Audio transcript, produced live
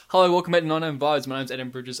Hello, welcome back to 99 Vibes. My name's Adam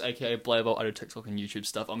Bridges, aka Blairbolt. I do TikTok and YouTube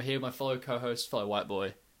stuff. I'm here with my fellow co-host, fellow white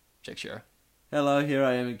boy, Jack Shearer. Hello, here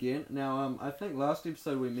I am again. Now, I think last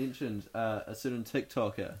episode we mentioned a certain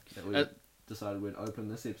TikToker that we decided we'd open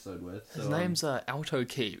this episode with. So, His name's Alto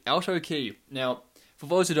Key. Alto Key. Now, for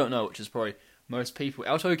those who don't know, which is probably most people,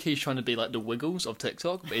 Alto Key's trying to be like the Wiggles of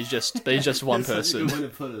TikTok, but he's just one person. That's such a good way to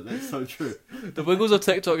put it. That's so true. The Wiggles of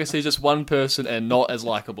TikTok is he's just one person and not as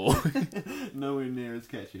likable. Nowhere near as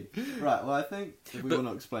catchy. Right, well, I think if we want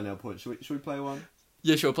to explain our point, should we play one?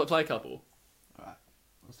 Yeah, sure. Play a couple. Alright,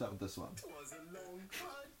 I'll start with this one.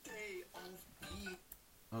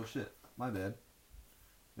 Oh shit, my bad.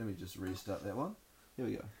 Let me just restart that one. Here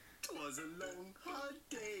we go. 'Twas a long, hard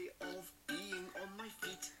day of being on my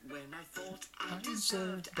feet when I thought I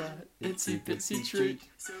deserved that itsy bitsy treat.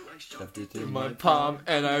 So I shoved it it In my palm,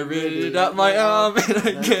 and I reared it up my arm, and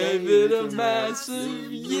I gave it a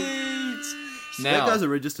massive yeet. That guy's a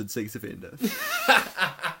registered sex offender.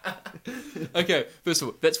 Okay, first of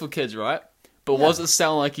all, that's for kids, right? But what does it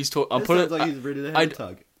sound like he's talking? It sounds like he's ready to have a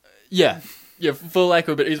tug. Yeah, for lack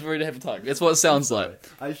of a bit, he's ready to have a tug. That's what it sounds like.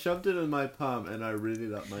 I shoved it in my palm and I reared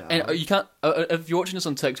it up my arm. And you can't. If you're watching this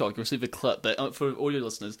on TikTok, you'll see the clip. But for audio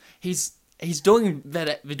listeners, he's doing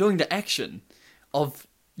that. They're doing the action of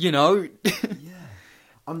Yeah.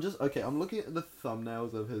 I'm looking at the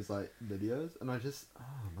thumbnails of his videos, and oh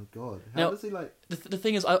my god, how does he like? The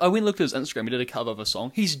thing is, I went and looked at his Instagram. He did a cover of a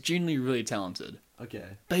song. He's genuinely really talented. Okay.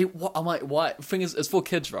 But I'm like, why? The thing is, it's for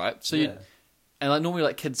kids, right? So yeah. And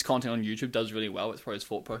normally kids content on YouTube does really well. It's probably his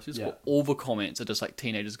thought process. Yeah. But all the comments are just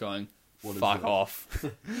teenagers going, What is "Fuck this?" off,"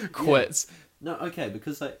 quits. No, okay,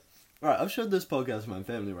 because alright, I've showed this podcast to my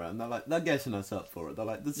family, right, and they're gassing us up for it. They're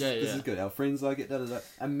like, this is good. Our friends like it. Da, da, da.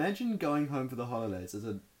 Imagine going home for the holidays as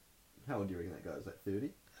how old do you reckon that guy is? 30?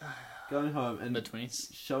 Going home and Mid-20s.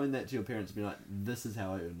 showing that to your parents and being like, this is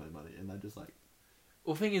how I earn my money, and they're just like,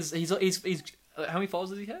 Well, the thing is, he's how many followers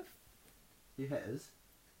does he have? he has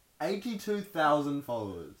 82,000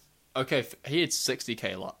 followers. Okay, he had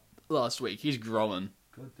 60k last week. He's growing.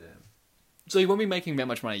 God damn. So he won't be making that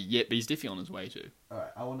much money yet, but he's definitely on his way to.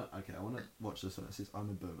 Alright, I wanna watch this one. It says,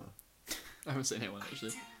 I'm a boomer. I haven't seen that one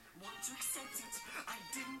actually. didn't want to accept it. I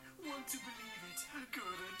didn't want to believe it. Could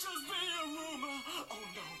it just be a rumor? Oh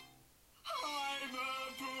no, I'm a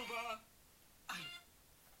boomer.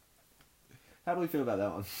 How do we feel about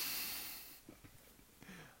that one?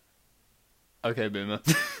 Okay, boomer.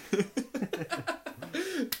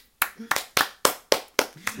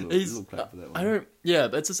 Little clap for that one. I don't. Yeah,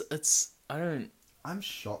 but it's. I don't. I'm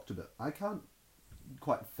shocked a bit. I can't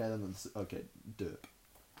quite fathom this. Okay, derp.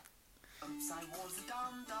 I was a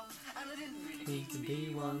dum-dum, and I didn't really need to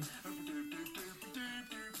be one.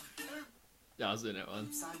 Yeah, I was doing that one.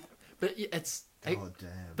 But yeah, it's. God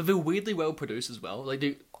damn. But they're weirdly well produced as well.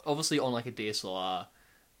 They obviously on a DSLR.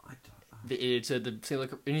 I don't know. The editor,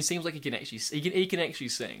 and he seems like he can actually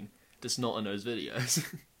sing, just not in those videos.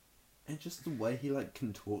 And just the way he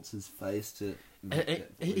contorts his face to.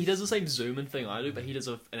 He does the same zoom in thing I do, but he does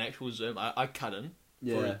an actual zoom. I cut in.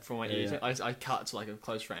 Yeah. From my editing, I cut to a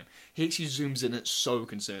close frame. He actually zooms in. It's so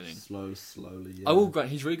concerning. Slowly. Yeah. I will grant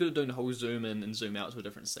he's really good at doing the whole zoom in and zoom out to a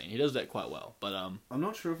different scene. He does that quite well. But I'm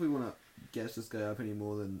not sure if we want to gas this guy up any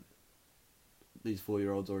more than these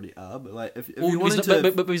 4-year-olds already are. But if you wanted to,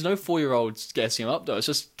 but there's no 4-year-olds gassing him up though. It's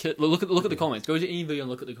just look at the comments. Go to any video and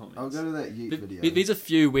look at the comments. I'll go to that Yeet video. There's a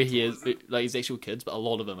few where he is he's actual kids, but a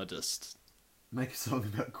lot of them are just make a song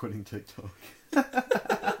about quitting TikTok.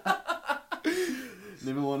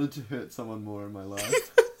 Never wanted to hurt someone more in my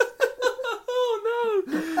life. Oh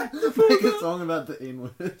no! Make a song about the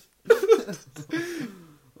N-word.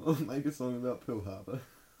 Or make a song about Pearl Harbor.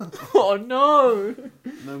 Oh no!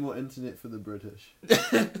 No more internet for the British.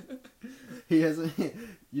 He hasn't.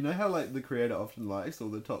 You know how the creator often likes all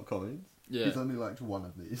the top comments? Yeah. He's only liked one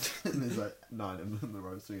of these, and there's 9 of them that are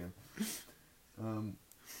roasting him.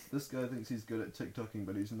 This guy thinks he's good at TikToking,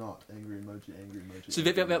 but he's not. Angry emoji. So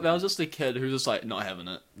that was just the kid who was just not having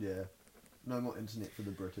it. Yeah. No more internet for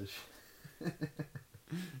the British.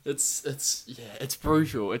 It's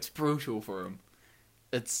brutal. It's brutal for him.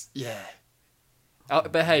 But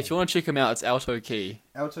hey, if you want to check him out, it's Alto Key.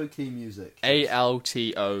 Alto Key Music.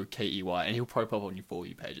 ALTOKEY, and he'll pop up on your For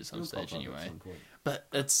You page at some stage anyway. But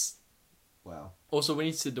it's wow. Also, when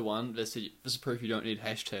he said the one that said this is proof you don't need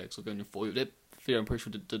hashtags or go on your For You, that video I'm pretty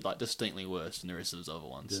sure did distinctly worse than the rest of his other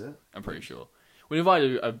ones. Did it? I'm pretty sure. Whenever I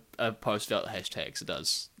do a post without the hashtags, it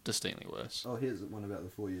does distinctly worse. Oh, here's one about the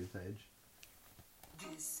For You page.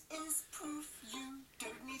 This is proof you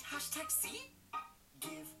don't need hashtag C.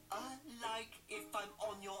 Give a like if I'm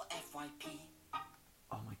on your FYP.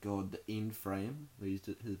 Oh my god, the end frame where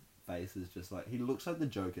his face is just like, he looks like the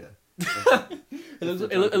Joker.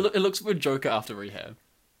 It looks like a Joker after rehab.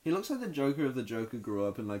 He looks like the Joker if the Joker grew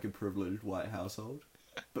up in like a privileged white household,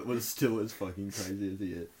 but was still as fucking crazy as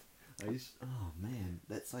he is. Oh man,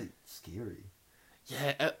 that's like scary.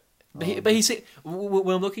 Yeah, but he see,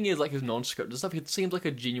 when I'm looking at like his non-scripted stuff, he seems like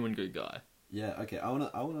a genuine good guy. Yeah, okay, I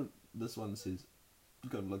wanna. This one says, "You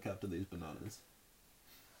gotta look after these bananas."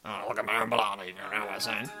 Oh, look at my bananas, you know what I'm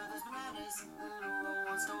saying? There's bananas, no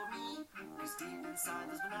one's told me. 'Cause deep inside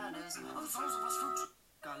there's bananas, are the souls of lost fruit.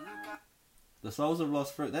 Gotta look out. The Souls of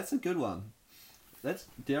Lost Fruit. That's a good one. That's,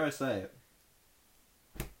 dare I say it,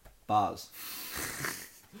 bars.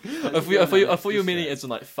 I thought you were meaning it's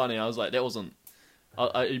like funny. I was like, that wasn't.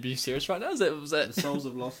 Are you being serious right now? Was that? The Souls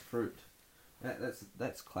of Lost Fruit.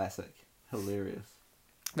 That's classic. Hilarious.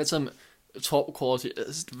 That's some top quality.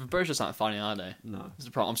 The British just aren't funny, are they? No. That's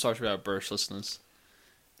the problem. I'm sorry for our British listeners.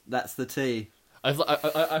 That's the tea. I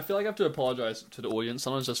feel like I have to apologise to the audience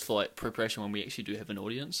sometimes just for like preparation when we actually do have an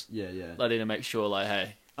audience. Yeah. Like, to make sure, like,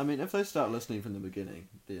 hey. I mean, if they start listening from the beginning,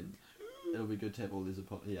 then it'll be good to have all these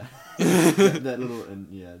yeah. that little, and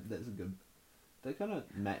yeah, that's a good. They kind of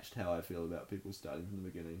matched how I feel about people starting from the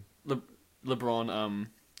beginning. LeBron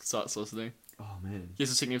starts listening. Oh man. He has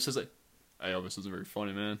a signal says like, "Hey, this isn't very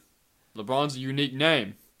funny, man. LeBron's a unique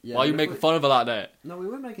name. Yeah, why are you making fun of it like that?" No, we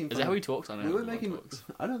weren't making fun Is that how he talks? I don't know. We how were making. talks.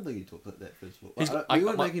 I don't think he talks like that. First of all, He's- we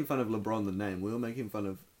weren't making fun of LeBron the name. We were making fun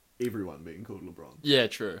of everyone being called LeBron. Yeah,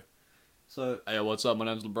 true. So Hey, what's up? My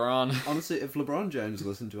name's LeBron. honestly, if LeBron James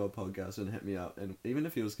listened to our podcast and hit me up, and even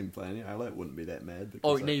if he was complaining, I wouldn't be that mad.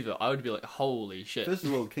 Oh, Because, neither. I would be like, holy shit. first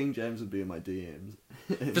of all, King James would be in my DMs.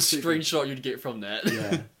 The screenshot you'd get from that.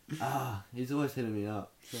 Yeah. He's always hitting me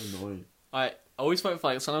up. So annoying. I always find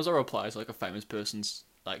like sometimes I reply to like a famous person's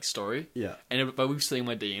like story, Yeah. and but we've seen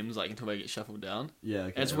my DMs like until they get shuffled down. Yeah.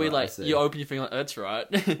 Okay, And it's right, weird. I Like see. you open your thing, like that's right.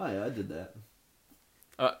 Oh yeah, I did that.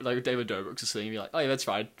 Like David Dobrik's is saying, be like, oh yeah, that's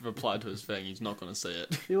right. I replied to his thing. He's not gonna see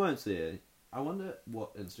it. He won't see it. I wonder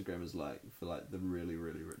what Instagram is like for like the really,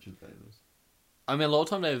 really rich and famous. I mean, a lot of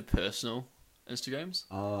time they have personal Instagrams.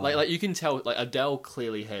 Oh. Like you can tell, like Adele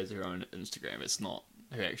clearly has her own Instagram. It's not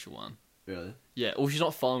her actual one. Really? Yeah, well, she's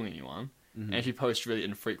not following anyone, Mhm. and she posts really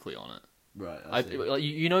infrequently on it. Right. I see. like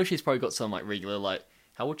you know she's probably got some like regular like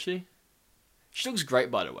how old she? She looks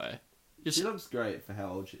great, by the way. Just She looks great for how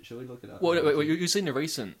old she. Shall we look it up? wait, you've seen the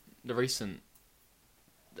recent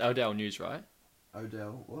Adele news, right?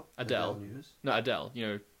 Odell, what? Adele. News? No, Adele. You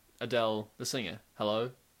know Adele, the singer.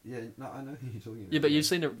 Hello. Yeah, no, I know who you're talking about. Yeah, but you've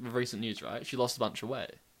seen the recent news, right? She lost a bunch of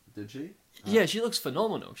weight. Did she? Yeah, she looks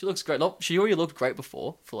phenomenal. She looks great. She already looked great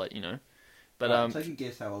before, for like you know, but Right, take a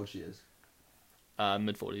guess how old she is.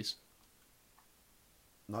 mid-40s.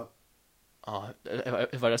 Nope. Oh,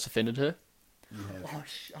 have I just offended her? You have.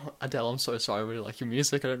 Oh, Adele, I'm so sorry. I really like your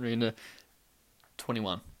music. I don't mean to.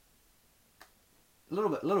 21. A little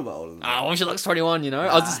bit older than that. Oh, well, she looks 21. You know,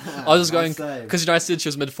 I was just going Same. because you know I said she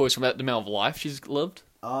was mid-40s from the amount of life she's lived.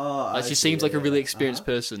 Oh, Like she seems like a really experienced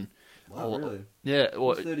person. Wow, Oh, really? Yeah.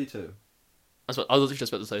 Well, She's 32. I was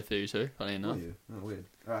just about to say 32. Funny enough. Are you? Oh, weird.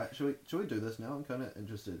 All right, should we do this now? I'm kind of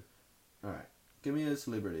interested. All right, give me a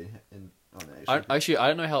celebrity. Actually, I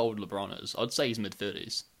don't know how old LeBron is. I'd say he's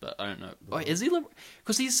mid-30s, but I don't know. Wait, is he?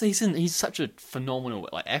 Because he's such a phenomenal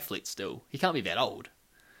like athlete still. He can't be that old,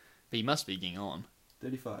 but he must be getting on.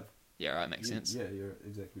 35. Yeah, right. Makes sense. Yeah, you're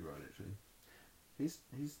exactly right. Actually,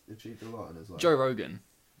 he's achieved a lot in his life. Joe Rogan.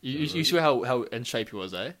 You saw how in shape he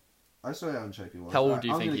was, eh? I saw how in shape he was. How old do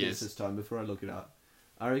you I'm think gonna he guess is? this time before I look it up.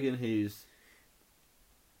 I reckon he's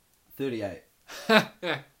 38.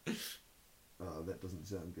 Oh, that doesn't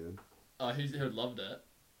sound good. Oh, he would love that.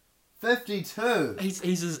 52. He's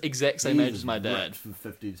his exact same age as my dad. ripped for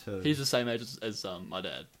 52. He's the same age as my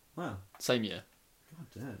dad. Wow. Same year. God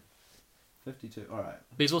damn. 52. All right.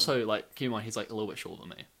 But he's also like, keep in mind, he's like a little bit shorter than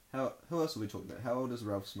me. Who else are we talking about? How old is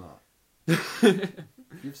Ralph Smart?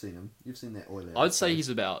 You've seen him. You've seen that oily. I'd say he's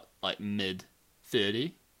about like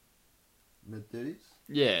mid-30. mid-30s.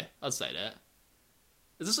 Yeah, I'd say that.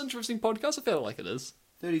 Is this an interesting podcast? I feel like it is.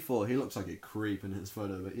 34. He looks like a creep in his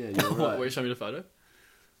photo, but yeah, you're What, right. will you show me the photo?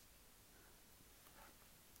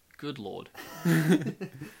 Good lord.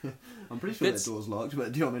 I'm pretty sure That's- that door's locked,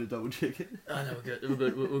 but do you want me to double check it? Oh no, we're good.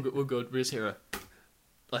 We're good. We're good. We just hear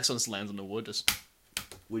like someone just lands on the wood. Just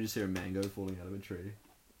We just hear a mango falling out of a tree.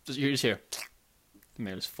 you just hear. The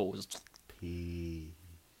man just falls. Just, Peace.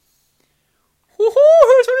 woohoo!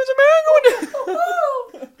 There's a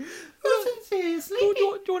mango. Seriously? Do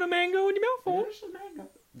you want a mango in your mouth? Or?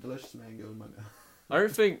 Delicious mango in my mouth. I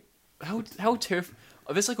don't think how terrifying.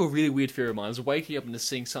 That's like a really weird fear of mine. I was waking up and just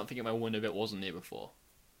seeing something at my window that wasn't there before.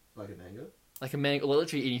 Like a mango? Like a mango,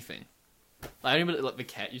 literally anything. I only like the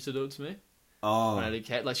cat used to do it to me. Oh. When I had a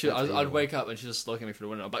cat, like That's I'd evil. wake up and she's just looking at me through the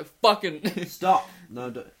window. I'm like, fucking. Stop! No,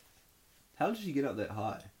 don't. How did you get up that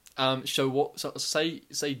high? So what? So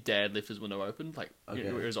say Dad left his window open, like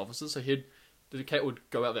Okay. where his offices. So the cat would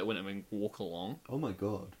go out that window and walk along. Oh my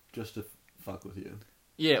god. Just to fuck with you.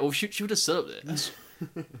 Yeah, well, she would just sit up there.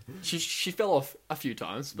 she fell off a few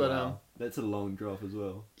times, but Wow. That's a long drop as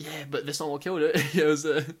well. yeah, but that's not what killed it. It was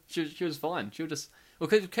she was fine. She would just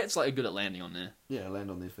because cats like good at landing on there. Yeah,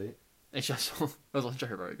 land on their feet. And she just, I was on Joe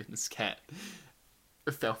Rogan. This cat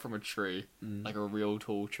fell from a tree, like a real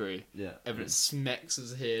tall tree. Yeah. And then it smacks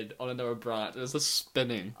his head on another branch. It's just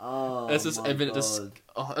spinning. Oh, It's just, my and then god. it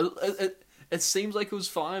just, it seems like it was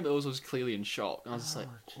fine, but it was clearly in shock. And I was just like,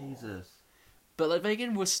 Jesus. but like they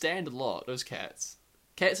can withstand a lot. Those cats,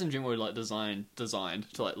 cats in general, are like designed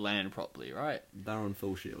to like land properly, right? They're on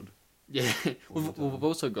full shield. Yeah. All the time. We've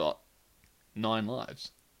also got 9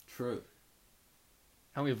 lives. True.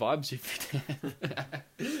 How many vibes you fit?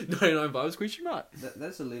 99 vibes? Question mark.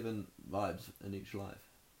 That's 11 vibes in each life.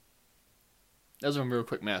 That was a real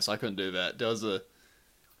quick maths. I couldn't do that.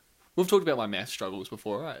 We've talked about my math struggles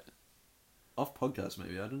before, right? Off podcast,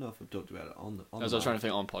 maybe. I don't know if I've talked about it on the. As I was trying to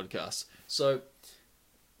think on podcasts. So,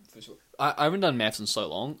 I haven't done maths in so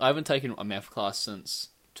long. I haven't taken a math class since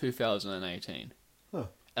 2018. Huh.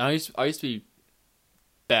 And I used to be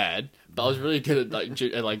bad, but I was really good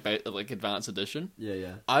at like advanced addition.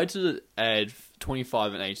 Yeah. I did add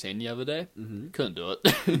 25 and 18 the other day. Mm-hmm. Couldn't do it.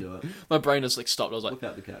 Do it. My brain just like stopped. I was like, Look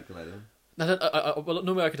out the calculator. no, well,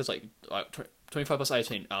 normally I could just like 25 plus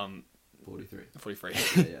 18, 43. 43.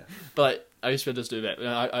 Yeah. But I used to just do that. And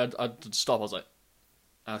I'd stop. I was like,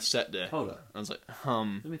 I sat there. Hold up. I was like,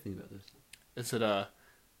 Let me think about this. is it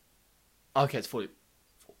okay, it's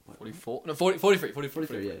 44? No, 43.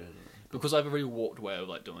 43, yeah. No. Because I've already walked away of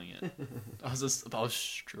like doing it. I was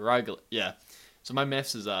struggling. Yeah. So my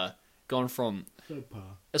maths is gone from,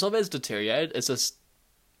 it's not that it's deteriorated, it's just,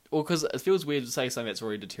 well, because it feels weird to say something that's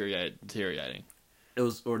already deteriorating. It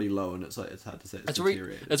was already low, and it's hard to say It's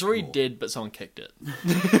deteriorated. already more. dead, but someone kicked it.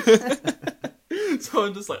 So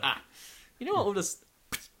I'm just like, you know what, we'll just,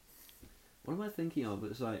 What am I thinking of?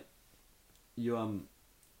 It's like you I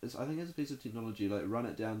think it's a piece of technology. Like run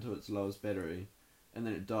it down to its lowest battery, and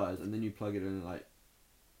then it dies, and then you plug it in and like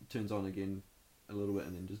turns on again a little bit,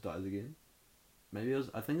 and then just dies again. Maybe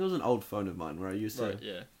I think it was an old phone of mine where I used to. right,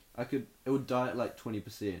 yeah. It would die at like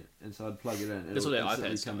 20%, and so I'd plug it in, and That's it would what the instantly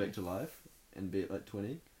iPad's come doing. back to life and be at like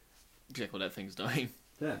 20. Exactly what that thing's doing.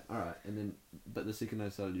 Yeah, alright, and then but the second I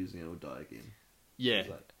started using it, it would die again. Yeah. It was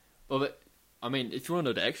like, Well, but, I mean, if you want to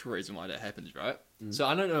know the actual reason why that happens, right? So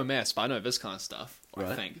I don't know maths, but I know this kind of stuff, I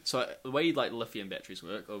Right. think. So the way like lithium batteries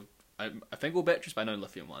work, or I think all batteries, but I know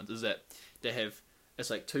lithium ones, is that they have,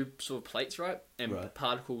 it's like two sort of plates, right? And Right.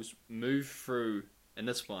 particles move through, in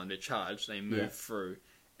this one, they're charged, they move Yeah. through,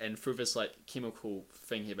 and through this like chemical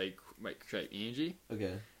thing here, they create energy,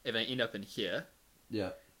 okay, and they end up in here,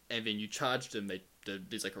 yeah, and then you charge them,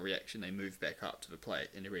 there's like a reaction, they move back up to the plate,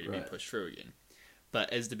 and they're ready to be Right. pushed through again.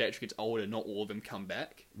 But as the battery gets older, not all of them come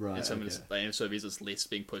back. Right, And so, okay. so there's just less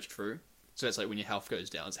being pushed through. So that's like when your health goes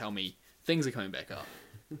down, it's how many things are coming back up.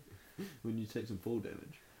 when you take some fall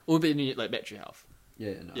damage. Or a bit in like battery health.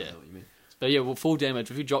 Yeah, no, I Yeah. know what you mean. But yeah, well, full damage,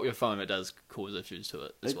 if you drop your phone, it does cause issues to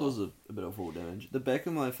it as It well. causes a bit of fall damage. The back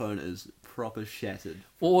of my phone is proper shattered.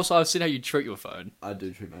 Well, also, I've seen how you treat your phone. I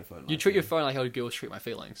do treat my phone. You like treat your that. phone like how girls treat my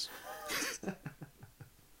feelings.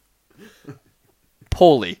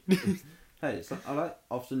 Poorly. Hey, so I like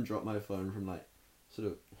often drop my phone from like sort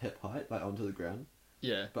of hip height, like onto the ground.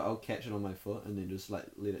 Yeah. But I'll catch it on my foot and then just like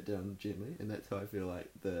let it down gently, and that's how I feel like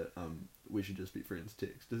the we should just be friends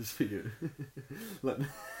text is for you. Like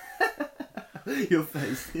your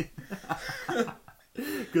face.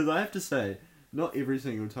 Because I have to say, not every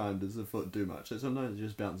single time does the foot do much. So sometimes it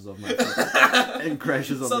just bounces off my foot and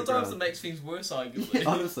crashes on the ground. Sometimes it makes things worse, arguably.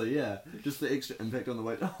 Honestly, yeah. Just the extra impact on the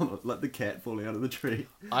weight. Oh, like the cat falling out of the tree.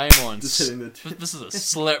 I am on. Just hitting the This is a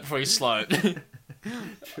slippery slope.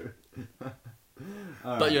 True.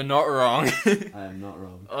 But you're not wrong. I am not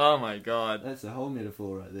wrong. Oh my god. That's a whole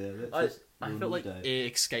metaphor right there. That's just I ruined felt my like day. air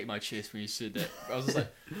escaped my chest when you said that. I was just like,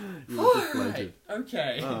 You were deflated. alright,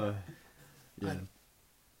 okay. Yeah.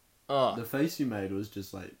 Oh, The face you made was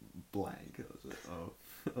just like blank. I was like,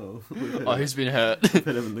 oh. We've hit, oh, who's been hurt? hit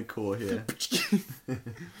him in the core here.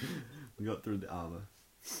 We got through the armour.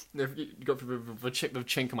 You got the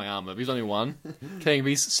chink in my armour. There's only one. Can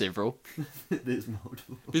be several. There's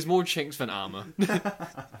multiple. There's more chinks than armour.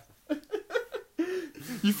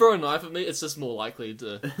 You throw a knife at me, it's just more likely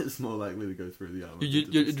to. It's more likely to go through the armor.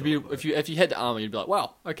 If you hit the armor, you'd be like,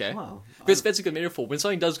 wow, okay. Wow. But that's a good metaphor. When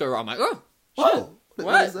something does go wrong, I'm like, oh, Whoa. shit.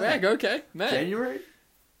 What is that? Right, okay, man. January?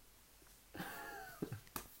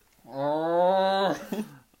 Oh.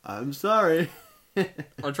 I'm sorry.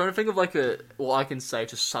 I'm trying to think of like what I can say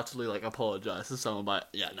to subtly like apologize to someone. But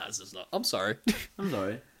yeah, no, it's just not. I'm sorry. I'm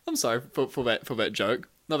sorry. I'm sorry for that joke.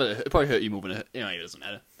 Not that it probably hurt you more than it. Anyway, it doesn't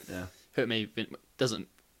matter. Yeah. Hurt me. Doesn't.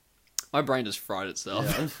 My brain just fried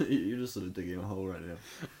itself. Yeah, you're just sort of digging a hole right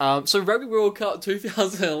now. So Rugby World Cup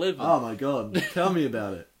 2011. Oh my god! Tell me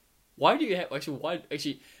about it. Why do you have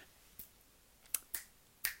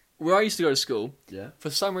where I used to go to school, Yeah.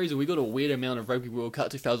 for some reason we got a weird amount of Rugby World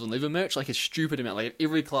Cup 2011 merch, like a stupid amount. Like in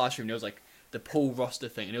every classroom there was like the pool roster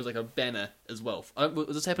thing, and there was like a banner as well.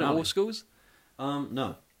 Was this happening at all schools?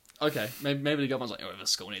 No. Okay, maybe the government's like, oh, if a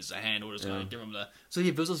school needs a hand, we'll just go and give them the. So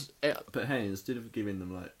yeah, this was. But hey, instead of giving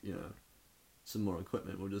them like some more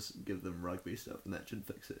equipment, we'll just give them rugby stuff, and that should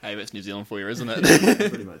fix it. Hey, that's New Zealand for you, isn't it?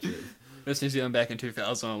 Pretty much is. That's New Zealand back in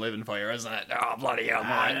 2011 for you, isn't it? Oh, bloody hell,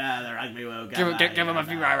 mate. The Rugby World Cup. Give them a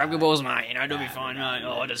few rugby balls, mate. You know, it'll be fine, mate.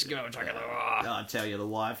 Oh, just give them a check of the. I tell you, the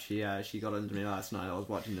wife, she got into me last night. I was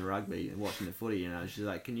watching the rugby and watching the footy, she's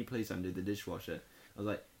like, "Can you please undo the dishwasher?" I was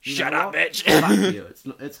like, "Shut up, bitch!" Fuck you.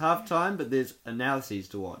 It's half time, but there's analyses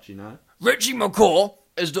to watch, Richie McCaw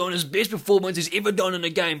is doing his best performance he's ever done in a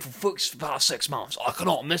game for the past 6 months. I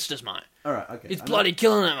cannot miss this, mate. All right, okay. He's bloody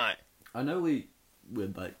killing it, mate. I know we're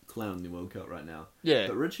like clowning the World Cup right now. Yeah.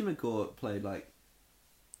 But Richie McCaw played like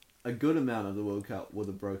a good amount of the World Cup with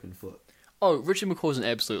a broken foot. Oh, Richie McCaw's an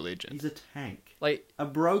absolute legend. He's a tank. Like a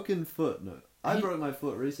broken foot. No, I broke my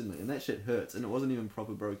foot recently, and that shit hurts, and it wasn't even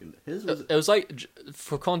proper broken. His was. It was like,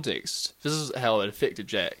 for context, this is how it affected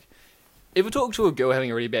Jack. Ever talk to a girl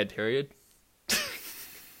having a really bad period?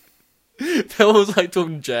 That was like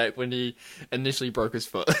talking to Jack when he initially broke his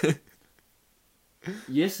foot.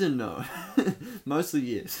 Yes and no. Mostly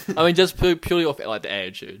yes. I mean, just purely off like the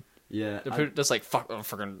attitude. Yeah. Just like fuck.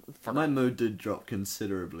 My mood did drop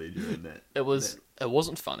considerably during that. It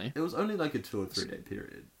wasn't funny. It was only like a 2 or 3 day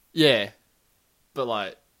period. Yeah, but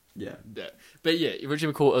like. Yeah. But yeah, Richie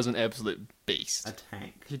McCaw is an absolute beast. A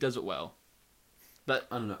tank. He does it well. But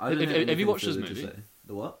I don't know. Have you watched his movie?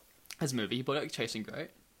 The what? His movie. He put out Chasing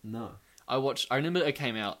Great. No. I remember it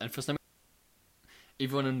came out, and for some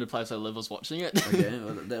everyone in the place I live was watching it. Okay,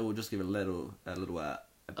 well, that will just give a little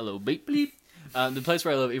beep bleep. The place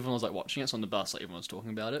where I live, everyone was like watching it. So on the bus, like everyone was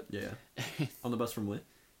talking about it. Yeah. On the bus from where?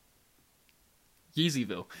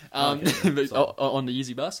 Yeezyville. Okay, on the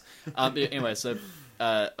Yeezy bus. Anyway, so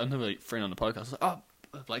another friend on the podcast was like, oh,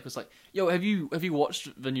 Blake was like, yo, have you watched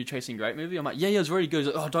the new Chasing Great movie? I'm like, yeah, it's really good.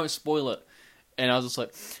 He's like, oh, don't spoil it. And I was just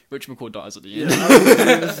like, Rich McCaw dies at the end. Yeah, I was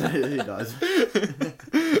gonna say, he dies.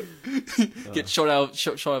 Get shot out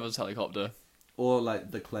of his helicopter. Or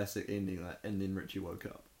like the classic ending, like, and then Richie woke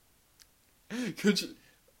up. Could you,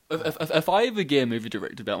 if I ever get a movie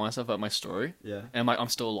directed about myself, about my story, yeah, and I'm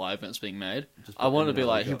still alive and it's being made, just I want to be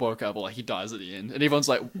like, he woke up, or like he dies at the end, and everyone's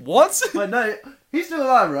like, what? Wait, no, he's still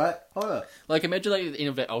alive, right? Hold up. Like, imagine like at the end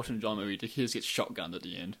of that Elton John movie, he just gets shotgunned at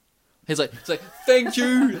the end. It's like, thank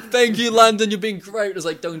you, London, you've been great. It's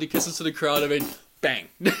like doing the kisses to the crowd. I mean, bang,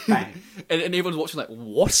 bang, and everyone's watching like,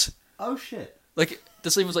 what? Oh shit! Like,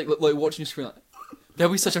 this even was like watching your screen like.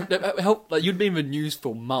 That'd be such a like you'd be in the news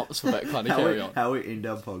for months for that kind of carry on. How we end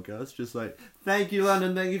our podcast, just like, thank you,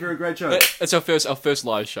 London, thank you for a great show. It's our first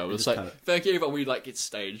live show. It's like, thank you, everyone. We like get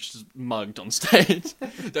staged, just mugged on stage.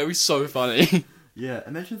 That'd be so funny. Yeah,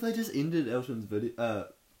 imagine if they just ended Elton's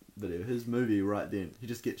video, his movie right then. He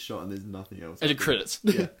just gets shot and there's nothing else. And the credits.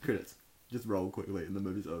 Yeah, credits. Just roll quickly and the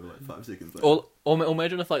movie's over like 5 seconds later. Or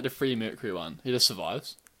imagine if like the Freddie Mercury one, he just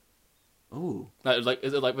survives. Oh. Like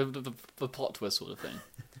is it like the plot twist sort of thing?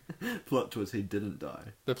 Plot twist, he didn't die.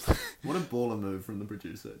 What a baller move from the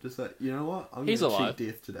producer. Just like, you know what? I'm He's gonna alive. cheat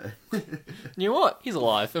death today. You know what? He's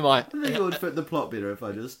alive. Am I? I think it would fit the plot better if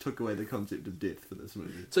I just took away the concept of death for this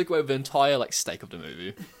movie. Took away the entire like stake of the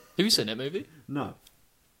movie. Have you seen that movie? No.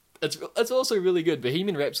 It's also really good.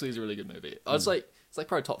 Bohemian Rhapsody is a really good movie. It's like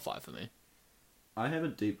probably top 5 for me. I have a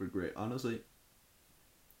deep regret. Honestly,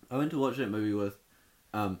 I went to watch that movie with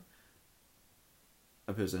a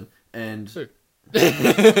person and Who?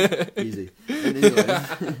 easy. And anyway,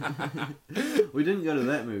 we didn't go to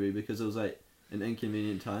that movie because it was like an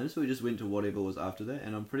inconvenient time, so we just went to whatever was after that.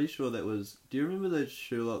 And I'm pretty sure that was. Do you remember the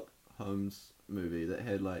Sherlock Holmes movie that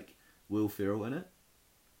had like Will Ferrell in it?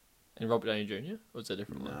 And Robert Downey Jr. Or was that a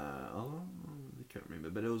different one? I can't remember,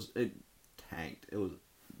 but it tanked. It was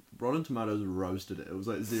Rotten Tomatoes roasted it. It was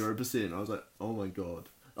like 0%. I was like, oh my god.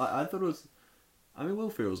 I thought it was I mean, Will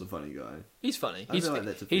Ferrell's a funny guy. He's funny. I feel like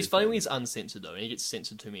that's a fair He's funny when thing. he's uncensored though, and he gets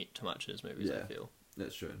censored too much in his movies. Yeah. I feel.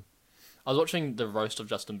 That's true. I was watching the roast of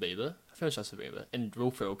Justin Bieber. I think it was Justin Bieber, and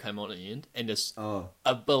Will Ferrell came on at the end and just Oh,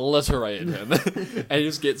 obliterated him, and he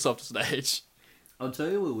just gets off the stage. I'll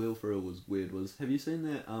tell you what Will Ferrell was weird was. Have you seen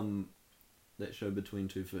that show Between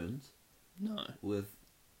Two Ferns No, with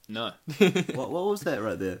no, what was that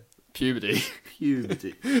right there? puberty.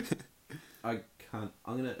 Puberty. I can't.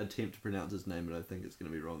 I'm gonna attempt to pronounce his name, but I think it's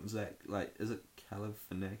gonna be wrong. Zach, is it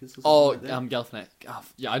Galifianakis or something Oh, like that? Galifianakis.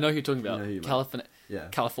 Yeah, I know who you're talking about. You know who you mean.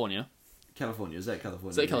 California. California. Zach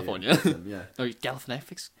California. Zach yeah, California. Yeah, that's him, yeah. No,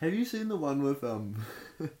 Galifianakis. Have you seen the one with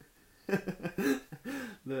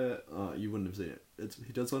you wouldn't have seen it.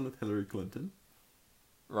 He does one with Hillary Clinton.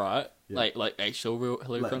 Right. Yeah. Like actual real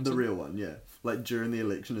Hillary Like Clinton. the real one, yeah. Like during the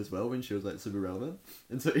election as well, when she was like super relevant.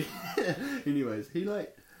 And so, anyways,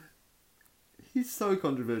 he's so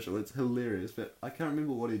controversial. It's hilarious, but I can't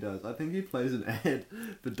remember what he does. I think he plays an ad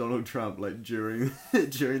for Donald Trump like during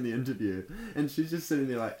the interview, and she's just sitting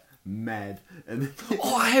there like mad. And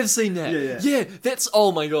Oh, I have seen that. Yeah. Yeah, that's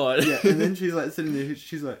oh my god. yeah, and then she's like sitting there.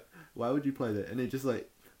 She's like, "Why would you play that?" And he just like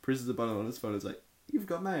presses a button on his phone. It's like, "You've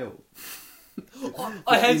got mail."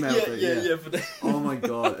 I have email thing, yeah. for that. Oh my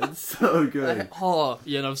god, it's so good. Oh,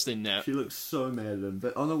 yeah, and I've seen that. She looks so mad at him.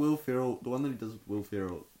 But on the Will Ferrell, the one that he does with Will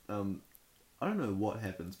Ferrell, I don't know what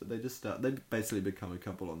happens, but they basically become a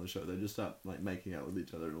couple on the show. They just start like making out with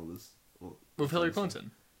each other and all this. With Hillary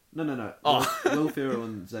Clinton. No. Oh. Will Ferrell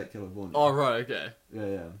and Zach California. Oh right, okay.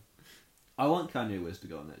 Yeah. I want Kanye West to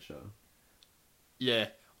go on that show. Yeah,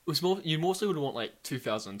 you mostly would want like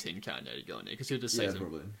 2010 Kanye to go in there because he'll just say Yeah, some.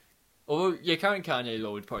 probably. Although current Kanye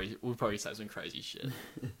would probably say some crazy shit.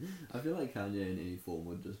 I feel like Kanye in any form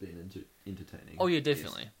would just be entertaining. Oh yeah,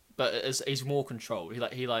 definitely. But he's more controlled.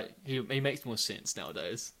 He makes more sense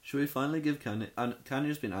nowadays. Should we finally give Kanye?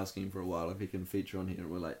 Kanye's been asking for a while if he can feature on here.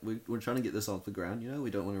 We're like, we're trying to get this off the ground. You know, we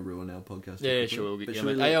don't want to ruin our podcast. Yeah, sure. We'll get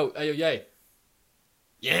Ayo, yay.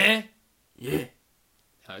 Yeah. Yeah.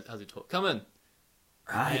 How's he talk? Come in.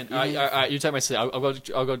 Right, All right. You take my seat. I'll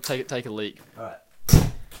go take a leak. All right.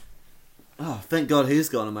 Oh, thank God he's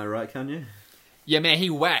gone. Am I right, Kanye? Yeah, man. He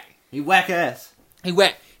whack. He whack ass. He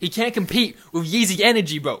whack. He can't compete with Yeezy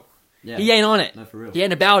Energy, bro. Yeah. He ain't on it. No, for real. He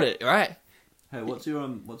ain't about it. All right. Hey, what's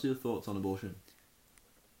your thoughts on abortion?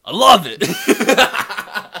 I love it.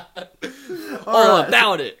 All right.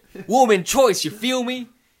 about it. Woman choice. You feel me?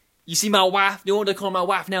 You see my wife? You know what they call my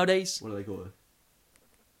wife nowadays? What do they call her?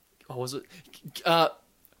 Oh, was it?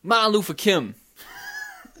 Martin Luther Kim.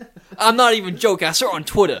 I'm not even joking. I saw it on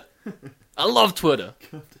Twitter. I love Twitter.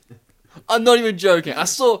 I'm not even joking.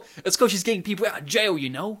 It's because she's getting people out of jail, you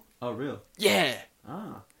know? Oh, real? Yeah.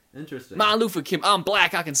 Ah, interesting. Martin Luther Kim, I'm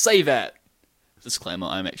black, I can say that. Disclaimer,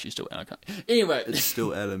 I'm actually still I can't. Anyway. It's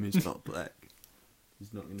still Adam, he's not black.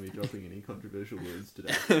 He's not going to be dropping any controversial words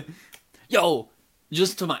today. Yo,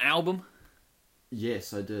 just to my album.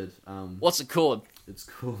 Yes, I did. What's it called? It's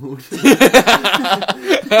called... Of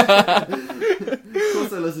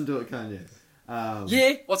course I listened to it, Kanye.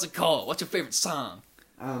 Yeah? What's it called? What's your favorite song?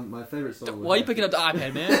 My favourite song... Why are you picking up the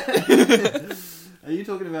iPad, man? Are you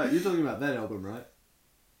talking about... You're talking about that album, right?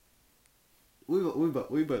 We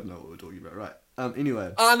both know what we're talking about, right?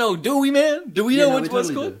 Anyway. I know. Do we, man? Do we know we what's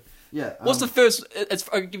totally called? do. Yeah. What's the first...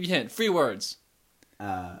 I'll give you a hint. 3 words.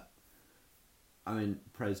 I mean,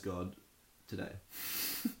 praise God today.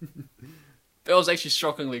 That was actually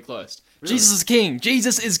shockingly close. Really? Jesus is king.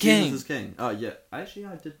 Jesus is king. Jesus is king. Oh, yeah. Actually,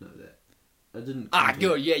 I did know that. I didn't...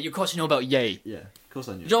 Good. Yeah, of course you know about Ye. Yeah, of course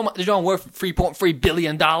I knew. Did you know I'm worth $3.3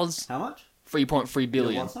 billion? How much? 3.3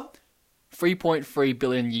 billion. Yeah, what's up? 3.3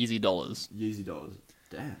 billion Yeezy dollars. Yeezy dollars.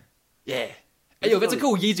 Damn. Yeah. Hey, yo, that's a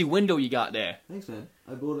cool Yeezy window you got there. Thanks, man.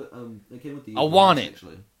 I bought it. It came with the. I want it.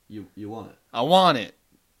 Actually, you want it? I want it.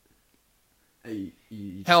 Hey,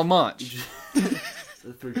 you How much? $3.3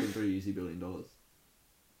 Yeezy billion.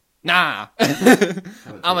 Nah.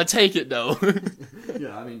 I'ma take it though.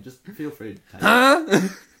 Yeah, I mean, just feel free to take it. Huh?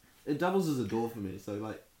 It doubles as a door for me, so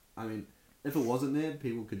like, I mean, if it wasn't there,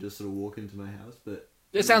 people could just sort of walk into my house, but...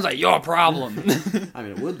 This sounds like your problem. I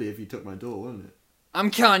mean, it would be if you took my door, wouldn't it?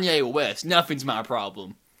 I'm Kanye West. Nothing's my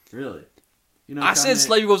problem. Really? You know, I said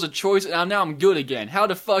slavery was a choice, and now I'm good again. How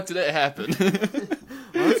the fuck did that happen?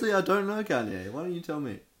 Honestly, I don't know, Kanye. Why don't you tell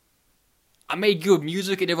me? I made good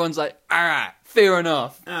music, and everyone's like, alright, fair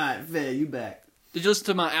enough. Alright, fair, you back. Did you listen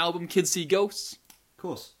to my album, Kids See Ghosts? Of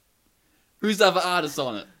course. Who's the other artist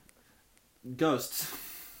on it? Ghosts.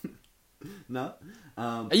 No?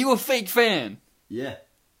 Are you a fake fan? Yeah.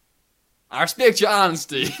 I respect your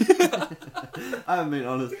honesty. I haven't been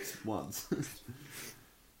honest once.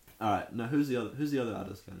 Alright, now who's the other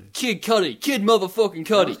artist, Kanye? Kid Cudi. Kid motherfucking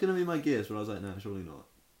That was Cudi. gonna be my guess, but I was like, no, surely not.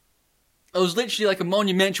 It was literally like a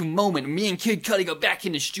monumental moment. Me and Kid Cudi got back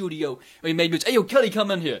in the studio and we made music. Hey yo, Cudi,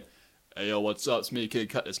 come in here. Hey yo, what's up? It's me, Kid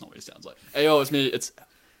Cudi. That's not what it sounds like. Hey yo, it's me. It's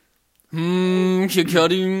Kid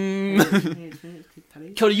Cudi.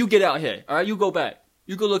 Cudi, you get out here. All right, you go back.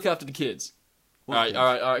 You go look after the kids. All right,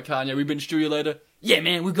 Kanye. We been in the studio later. Yeah,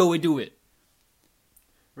 man, we go and do it.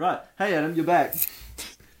 Right. Hey, Adam, you're back.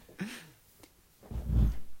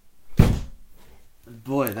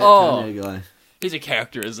 Boy, that Kanye guy. He's a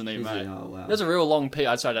character, isn't he, mate? Oh, wow. There's a real long P. It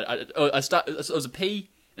was a P,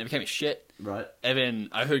 and it became a shit. Right. And then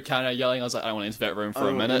I heard Kanye yelling. I was like, I don't want to enter that room for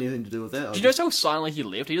a minute. Anything to do with that? Did you notice how silently he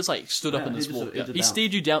left? He just like stood up and just walked out. He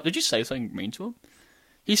stared you down. Did you say something mean to him?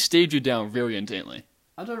 He stared you down very intently.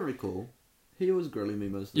 I don't recall. He was grilling me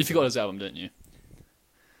most of the time. You forgot his album, didn't you?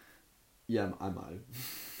 Yeah, I might have.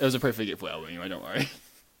 It was a pretty forgetful album anyway, don't worry.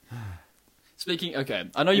 Speaking, okay,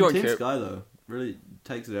 I know you won't care. Intense guy, though. Really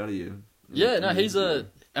takes it out of you. Yeah, no, he's a...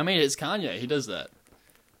 I mean, it's Kanye. He does that.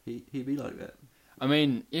 He be like that. I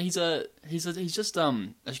mean, yeah, he's just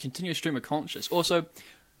a continuous stream of conscious. Also,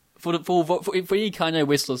 for any Kanye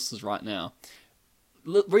West listeners right now,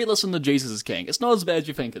 re-listen to Jesus is King. It's not as bad as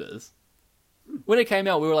you think it is. When it came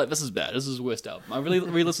out, we were like, this is bad. This is the worst album. I really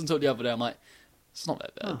re-listened to it the other day. I'm like, it's not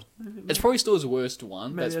that bad. It's probably still his worst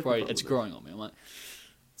one, but it's growing on me. I'm like,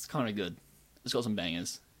 it's kind of good. It's got some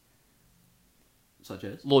bangers. Such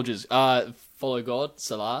as? Lord Jesus, Follow God,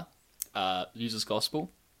 Salah, Uses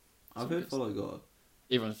Gospel. I've heard Follow God.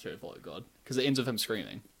 Everyone's heard Follow God, because it ends with him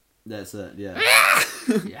screaming. That's it, yeah.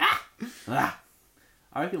 Yeah!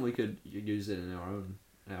 I reckon we could use it in our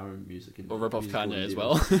own music. Or rip off Kanye as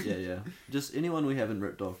well. Yeah. Just anyone we haven't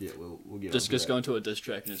ripped off yet, we'll get Just go into a diss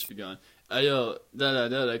track and just be going, hey yo,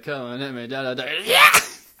 da-da-da-da, coming at me, da-da-da,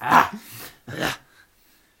 yeah!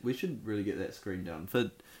 We should really get that screen down.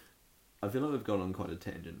 I feel like we've gone on quite a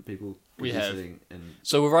tangent. People we have. And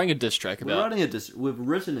so we're writing a diss track about... We've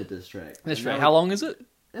written a diss track. How long is it?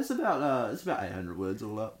 It's about 800 words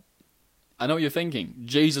all up. I know what you're thinking.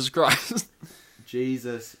 Jesus Christ.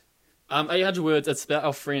 Jesus. 800 words. It's about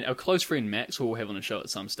our close friend Max, who we'll have on the show at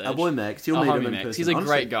some stage. Our boy Max. You'll meet him in person. He's a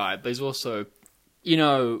great guy, but he's also,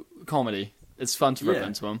 comedy. It's fun to rip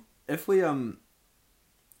into him. If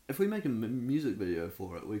we make a music video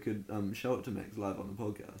for it, we could show it to Max live on the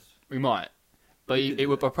podcast. We might. But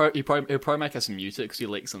he'll probably make us mute it because he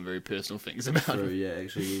leaks some very personal things about it. True, yeah,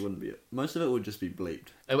 actually, we wouldn't be... Most of it would just be bleeped.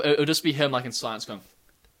 It'll just be him, like, in silence going...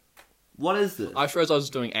 What is this? I froze I was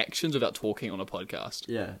doing actions without talking on a podcast.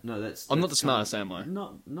 Yeah, no, that's... I'm not the smartest, am I?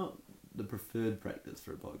 Not the preferred practice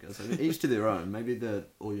for a podcast. I mean, each to their own. Maybe the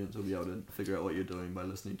audience will be able to figure out what you're doing by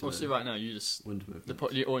listening to see, right now, you just...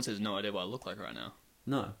 The audience has no idea what I look like right now.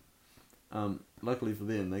 No. Luckily for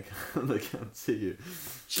them, they can't see you.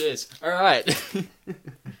 Cheers. All right.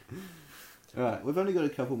 All right. We've only got a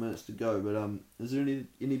couple minutes to go, but is there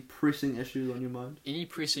any pressing issues on your mind? Any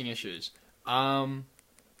pressing issues? Actually,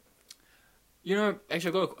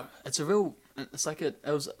 I've got. It's like it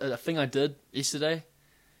was a thing I did yesterday,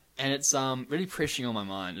 and it's really pressing on my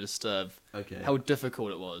mind. Just how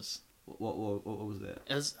difficult it was. What was that?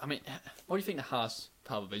 What do you think the hardest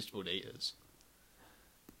part of a vegetable to eat is?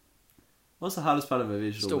 What's the hardest part of a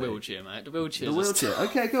vegetable? Just a wheelchair, mate. The wheelchair.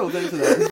 Okay, cool. Thanks for that.